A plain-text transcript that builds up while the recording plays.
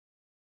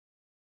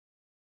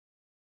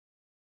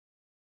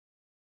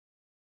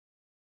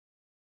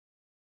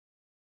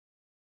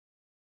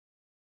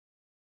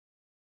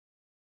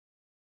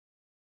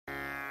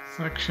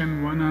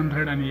Section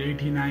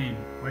 189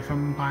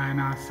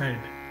 Vaisampayana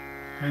said,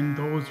 "When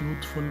those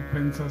youthful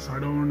princes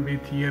adorned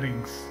with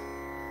earrings,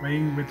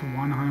 vying with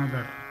one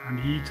another,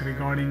 and each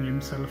regarding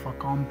himself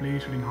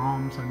accomplished in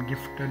arms and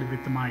gifted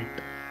with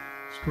might,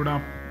 stood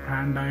up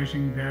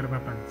brandishing their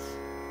weapons,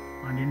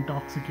 and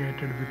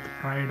intoxicated with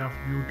pride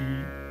of beauty,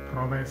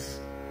 prowess,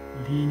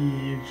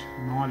 lineage,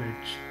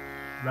 knowledge,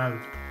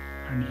 wealth,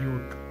 and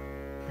youth,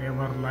 they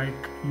were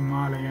like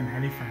Himalayan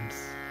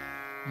elephants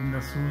in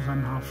the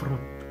season of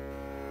Ruth,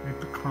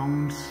 with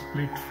crowns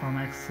split from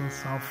excess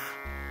of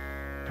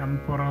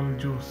temporal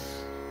juice,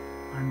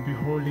 and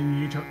beholding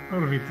each other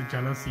with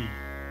jealousy,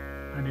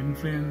 and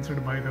influenced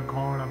by the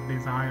god of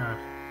desire,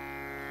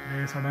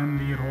 they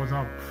suddenly rose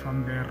up from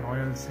their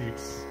royal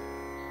seats,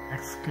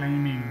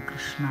 exclaiming,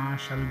 'Krishna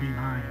shall be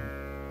mine.'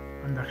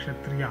 And the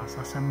Kshatriyas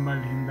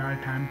assembled in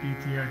that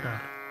amphitheatre,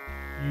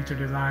 each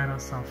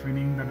desirous of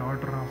winning the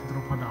daughter of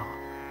Draupadi,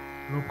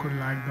 looked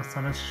like the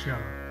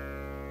celestial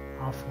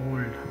of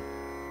old,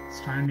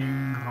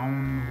 standing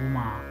round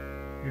Uma,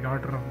 the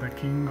daughter of the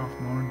king of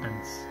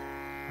mountains,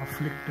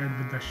 afflicted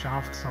with the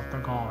shafts of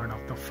the god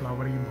of the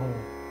flowery bow,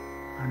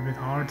 and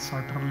with hearts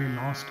utterly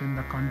lost in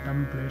the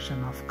contemplation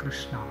of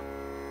Krishna.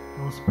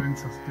 Those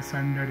princes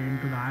descended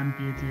into the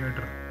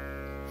amphitheatre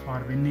for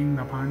winning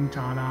the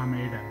Panchala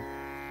maiden,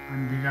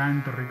 and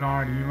began to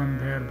regard even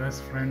their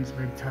best friends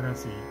with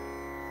jealousy.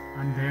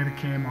 And there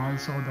came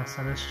also the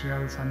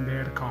celestials and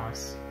their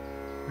cars,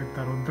 with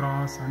the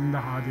Rudras and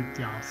the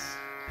Adityas,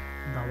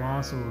 the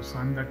Vasus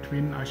and the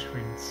twin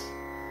Ashwins,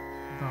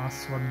 the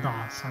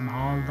Swaddas and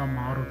all the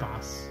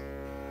Marutas,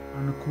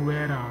 and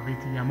Kuvera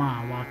with Yama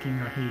walking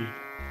ahead.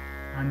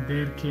 And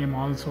there came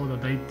also the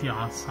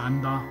Daityas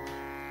and the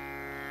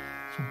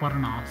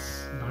Suparnas,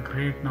 the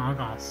great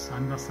Nagas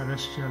and the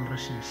celestial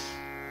Rishis,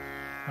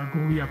 the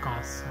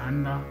Guhyakas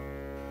and the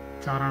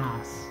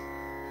Charanas,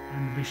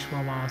 and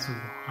Vishwavasu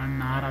and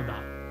Narada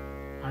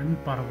and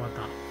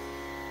Parvata,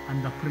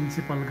 and the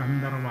principal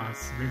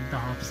Gandharvas with the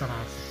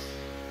Apsaras,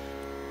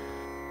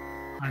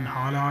 and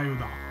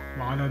Halayuda,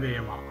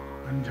 Valadeva,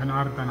 and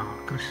Janardana,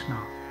 Krishna,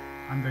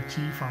 and the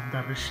chief of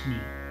the Rishni,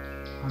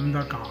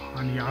 Andaka,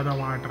 and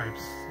Yadava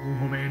tribes who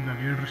obeyed the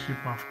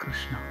leadership of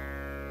Krishna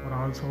were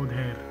also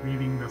there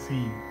weaving the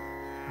scene.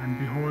 And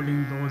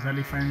beholding those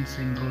elephants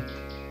in Ruth,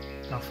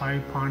 the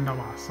 5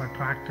 Pandavas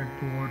attracted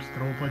towards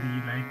Draupadi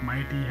like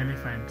mighty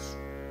elephants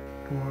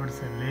towards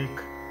a lake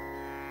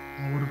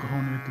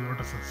overgrown with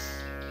lotuses,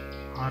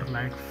 or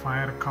like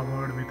fire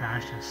covered with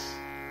ashes.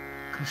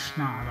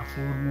 Krishna, the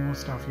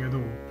foremost of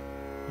Yadu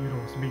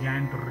heroes,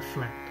 began to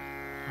reflect,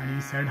 and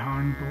he said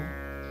unto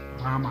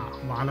Rama,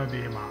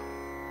 Valadeva,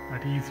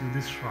 that is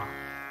Yudhishthira,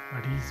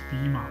 that is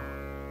Bhima,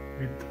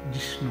 with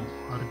Jishnu,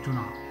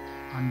 Arjuna,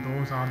 and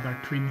those are the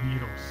twin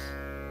heroes.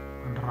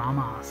 And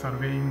Rama,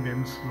 surveying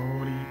them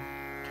slowly,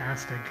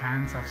 cast a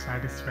glance of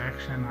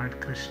satisfaction at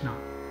Krishna,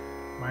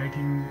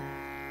 biting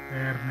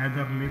their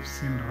nether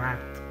lips in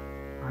wrath.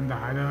 And the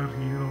other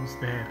heroes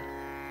there,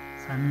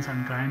 sons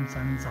and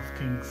grandsons of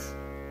kings,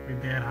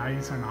 with their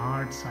eyes and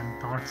hearts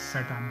and thoughts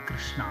set on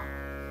Krishna,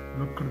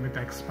 looked with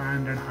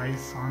expanded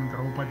eyes on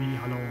Draupadi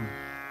alone,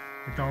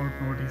 without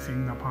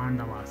noticing the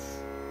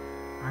Pandavas.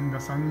 And the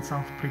sons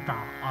of Pritha,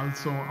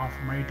 also of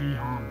mighty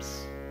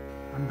arms,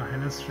 and the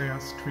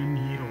illustrious twin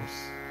heroes,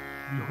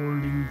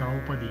 beholding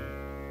Draupadi,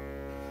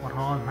 were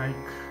all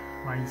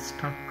likewise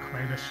struck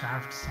by the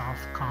shafts of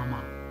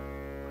Kama,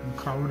 and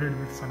crowded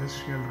with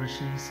celestial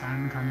rishis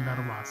and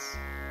Gandharvas,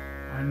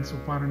 and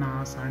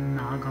Suparnas and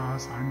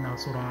Nagas and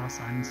Asuras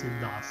and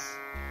Siddhas,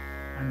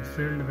 and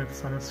filled with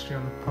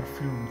celestial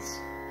perfumes,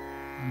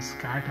 and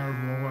scattered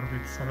over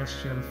with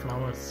celestial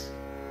flowers,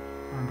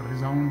 and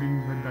resounding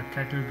with the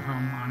kettle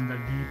drum and the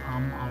deep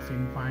hum of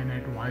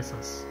infinite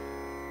voices,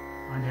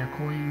 and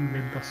echoing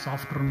with the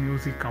softer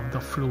music of the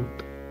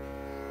flute,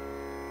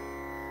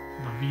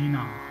 the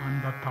veena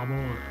and the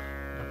tabor.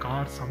 The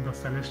cars of the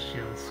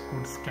celestials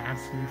could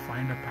scarcely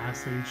find a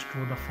passage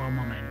through the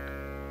firmament.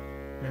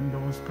 Then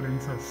those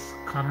princes,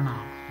 Karna,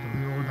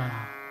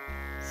 Duryodhana,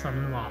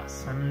 Salva,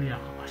 Salya,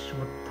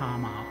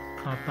 Ashwathama,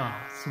 Krata,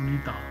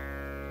 Sunita,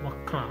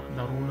 Vakra,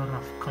 the ruler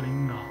of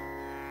Kalinga,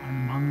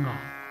 and Manga,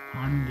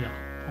 Pandya,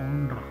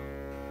 Pondra,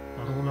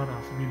 the ruler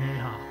of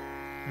Videha,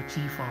 the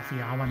chief of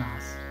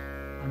Yavanas,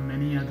 and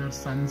many other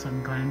sons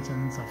and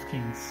grandsons of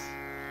kings,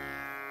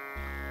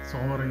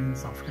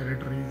 sovereigns of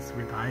territories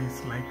with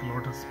eyes like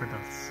lotus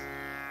petals,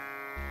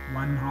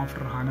 one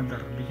after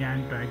another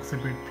began to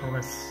exhibit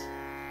prowess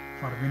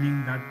for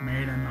winning that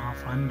maiden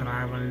of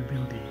unrivaled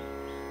beauty,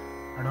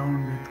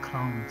 adorned with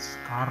crowns,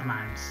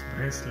 garlands,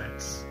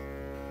 bracelets,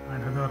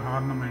 and other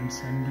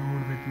ornaments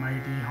endued with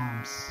mighty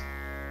arms,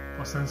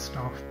 possessed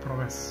of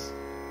prowess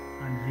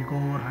and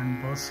vigor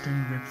and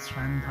bursting with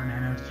strength and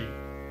energy.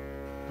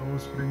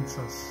 Those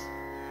princes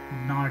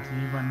could not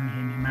even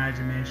in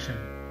imagination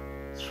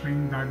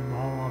string that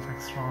bow of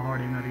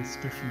extraordinary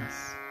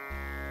stiffness,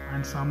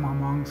 and some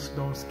amongst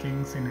those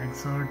kings in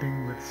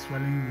exerting with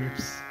swelling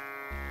lips,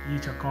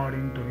 each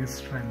according to his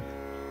strength,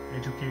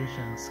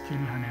 education, skill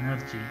and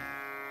energy,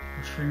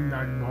 The string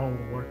that bow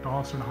were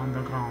tossed on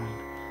the ground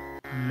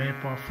and lay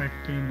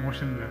perfectly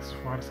motionless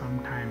for some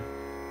time.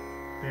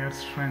 Their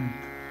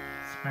strength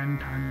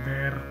spent and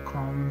their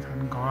crowns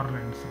and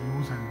garlands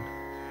loosened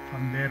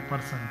from their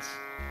persons,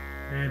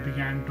 they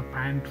began to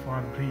pant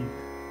for breath,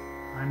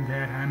 and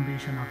their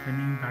ambition of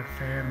winning that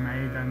fair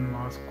maiden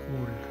was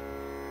cooled,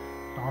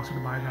 tossed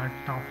by that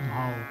tough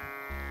bow,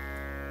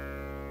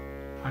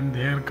 and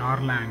their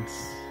garlands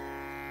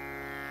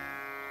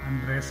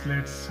and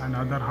bracelets and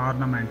other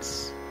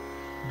ornaments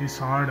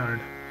disordered,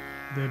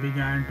 they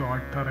began to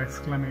utter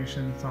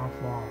exclamations of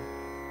woe,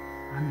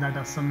 and that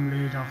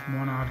assemblage of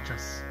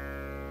monarchs,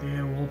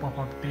 their hope of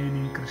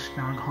obtaining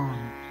Krishna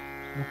gone,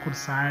 looked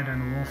sad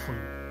and woeful,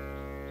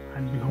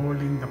 and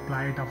beholding the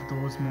plight of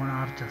those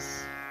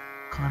monarchs,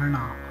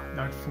 Karna,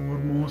 that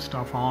foremost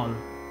of all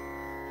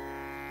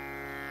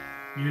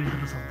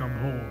wielders of the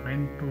bow,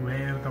 went to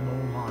where the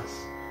bow was,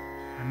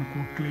 and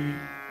quickly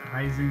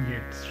raising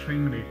it,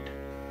 stringed it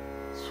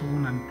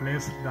soon and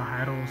placed the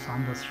arrows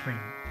on the string.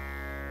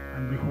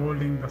 And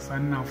beholding the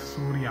son of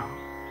Surya,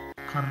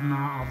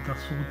 Karna of the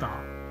Suta,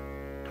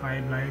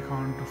 tribe like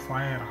unto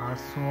fire, or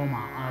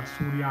Soma, or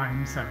Surya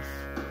himself,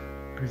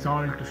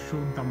 resolved to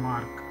shoot the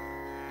mark,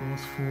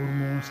 those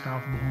foremost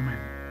of bowmen,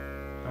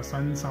 the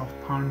sons of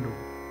Pandu,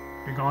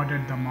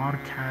 regarded the mark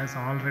as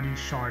already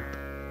shot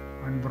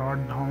and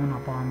brought down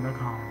upon the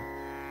ground.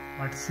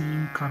 But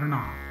seeing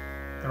Karna,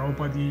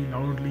 Draupadi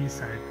loudly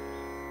said,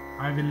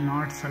 I will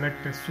not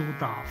select a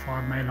Suta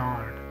for my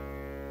lord.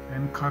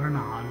 Then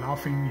Karna,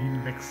 laughing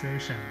in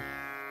vexation,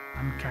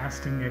 and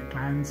casting a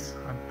glance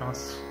at the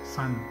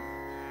sun,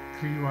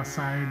 threw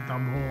aside the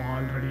bow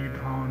already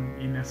drawn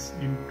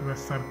into a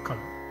circle.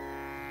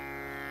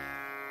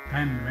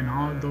 Then, when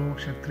all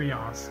those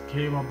Kshatriyas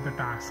gave up the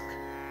task,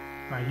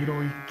 the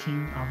heroic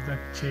king of the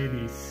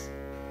Chedis,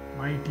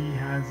 mighty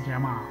as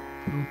Yama,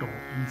 Pluto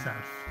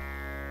himself,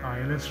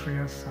 the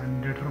illustrious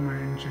and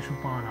determined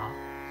Shishupala,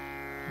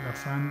 the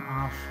son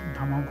of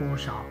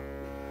Dhamakosha,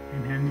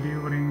 in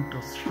endeavoring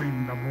to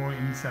string the bow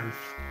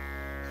himself,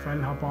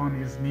 fell upon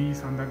his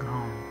knees on the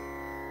ground.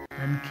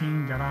 Then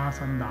King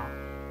Jarasandha,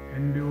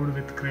 endued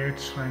with great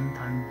strength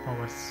and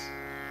powers,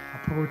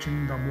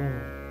 approaching the bow,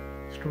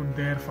 stood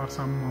there for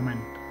some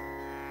moment,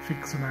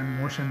 fixed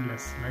and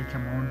motionless like a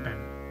mountain.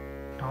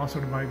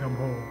 Tossed by the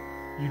bow,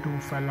 he too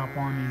fell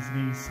upon his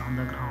knees on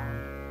the ground,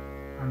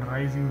 and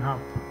rising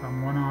up, the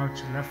monarch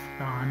left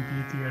the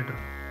amphitheatre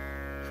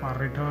for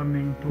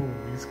returning to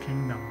his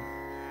kingdom.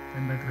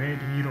 Then the great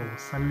hero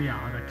Salya,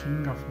 the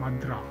king of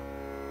Madra,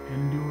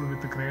 endued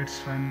with great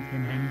strength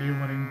in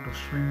endeavoring to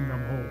string the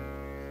bow,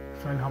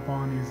 fell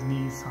upon his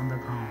knees on the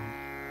ground.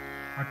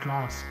 At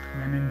last,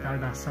 when in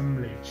that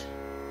assemblage,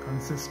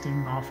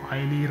 consisting of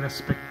highly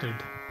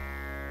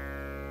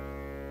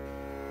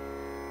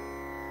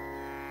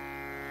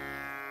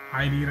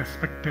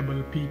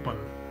respectable people,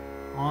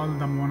 all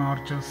the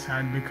monarchs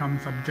had become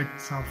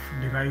subjects of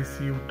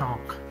derisive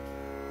talk,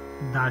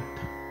 that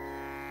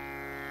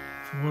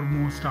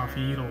foremost of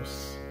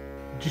heroes,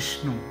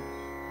 Jishnu,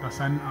 the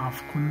son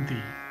of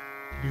Kunti,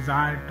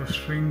 desired to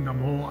string the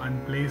bow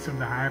and placed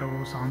the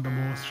arrows on the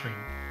bowstring.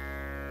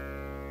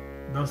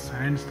 Thus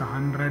ends the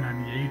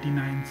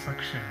 189th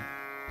section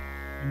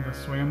in the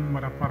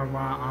Swayamvara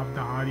Parva of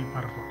the Adi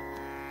Parva.